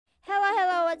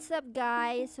what's up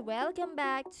guys? Welcome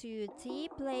back to T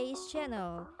Plays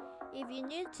channel. If you're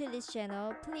new to this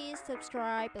channel, please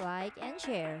subscribe, like, and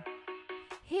share.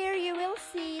 Here you will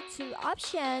see two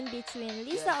options between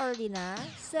Lisa or Lena.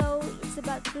 So it's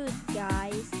about food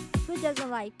guys. Who doesn't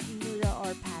like noodle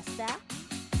or pasta?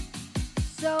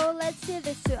 So let's see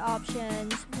these two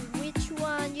options. Which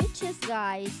one you choose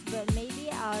guys? But maybe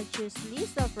I'll choose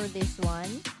Lisa for this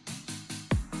one.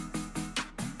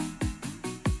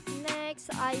 Next,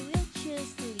 I will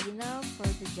choose Lena for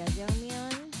the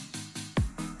jjajangmyeon.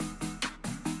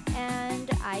 And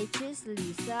I choose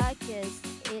Lisa because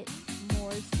it's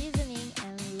more seasoning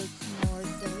and looks more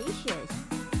delicious.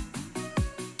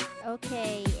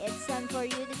 Okay, it's time for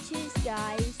you to choose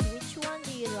guys. Which one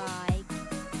do you like?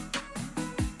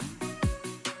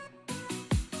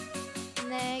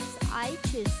 Next, I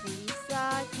choose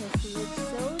Lisa because it looks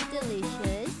so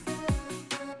delicious.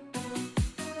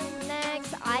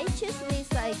 Next, I choose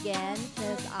Lisa again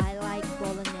because I like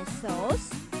bolognese sauce.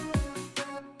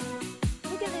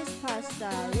 Look at this pasta,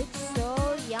 looks so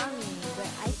yummy, but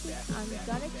I think I'm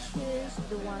gonna choose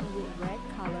the one with red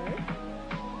color.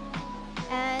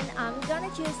 And I'm gonna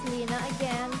choose Lena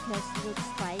again because it looks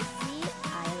spicy.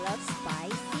 I love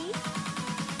spicy.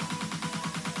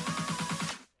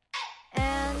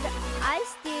 And I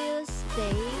still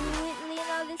stay with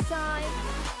Lena this time.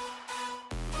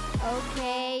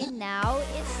 Okay, now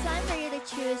it's time for you to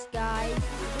choose guys.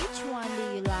 Which one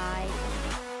do you like?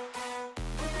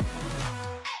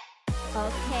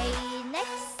 Okay,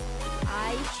 next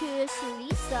I choose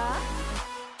Lisa.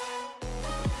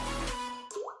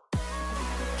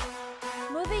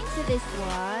 Moving to this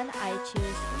one, I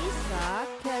choose Lisa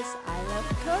because I love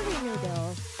curry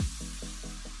noodles.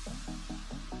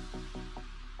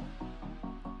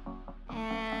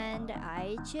 And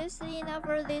I choose Lena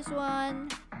for this one.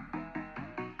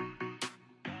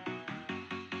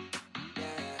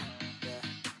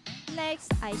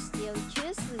 Next, I still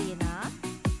choose Lena.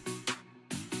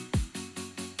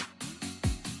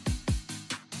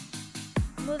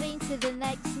 Moving to the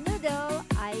next noodle,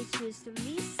 I choose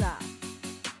Lisa.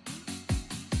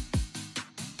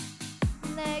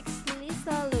 Next,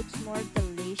 Lisa looks more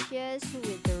delicious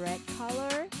with the red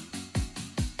color.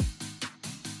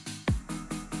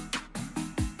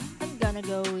 I'm gonna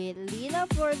go with Lena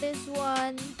for this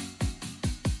one.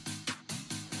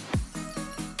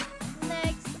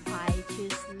 Next, I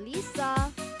choose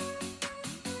Lisa.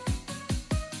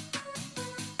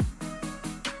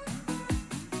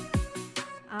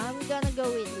 I'm gonna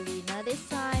go with Lena this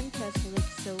time because it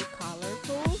looks so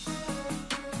colorful.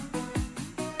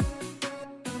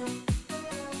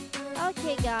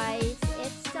 Okay guys,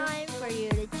 it's time for you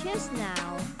to choose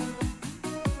now.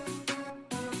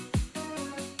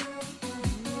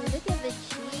 Look at the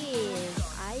cheese.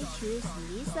 I choose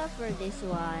Lisa for this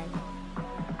one.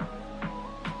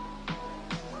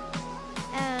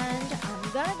 And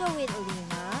I'm gonna go with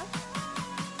Lena.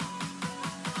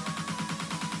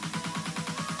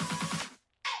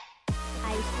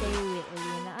 I stay with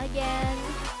Lena again.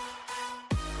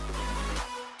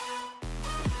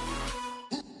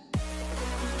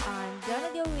 I'm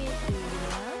gonna go with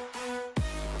Lena.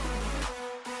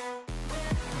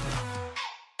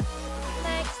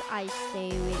 Next, I stay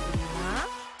with Lena.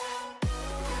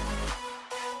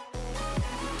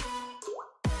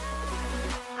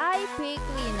 I pick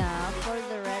Lena for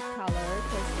the red color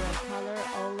because red color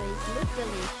always looks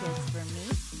delicious for me.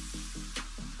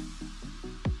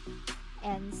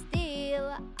 And still,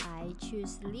 I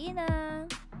choose Lena.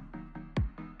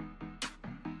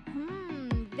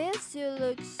 This two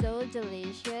looks so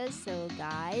delicious. So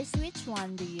guys, which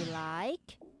one do you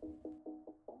like?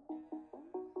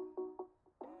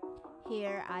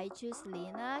 Here I choose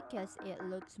Lena because it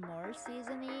looks more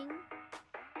seasoning.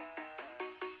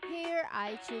 Here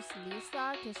I choose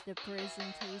Lisa because the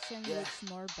presentation looks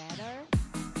more better.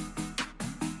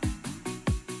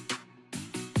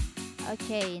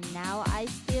 Okay, now I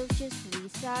still choose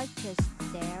Lisa because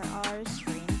there are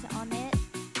strings on it.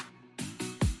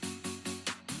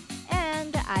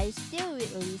 And I still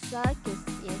with Lisa because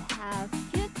it has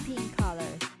cute pink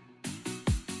color.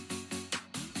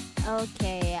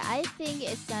 Okay, I think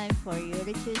it's time for you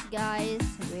to choose guys.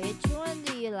 Which one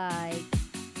do you like?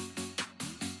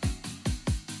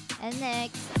 And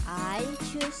next, I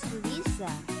choose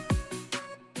Lisa.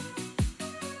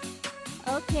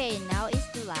 Okay, now is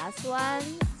the last one.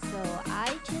 So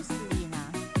I choose Lena.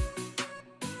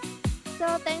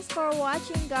 So thanks for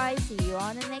watching guys. See you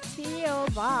on the next video.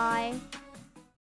 Bye.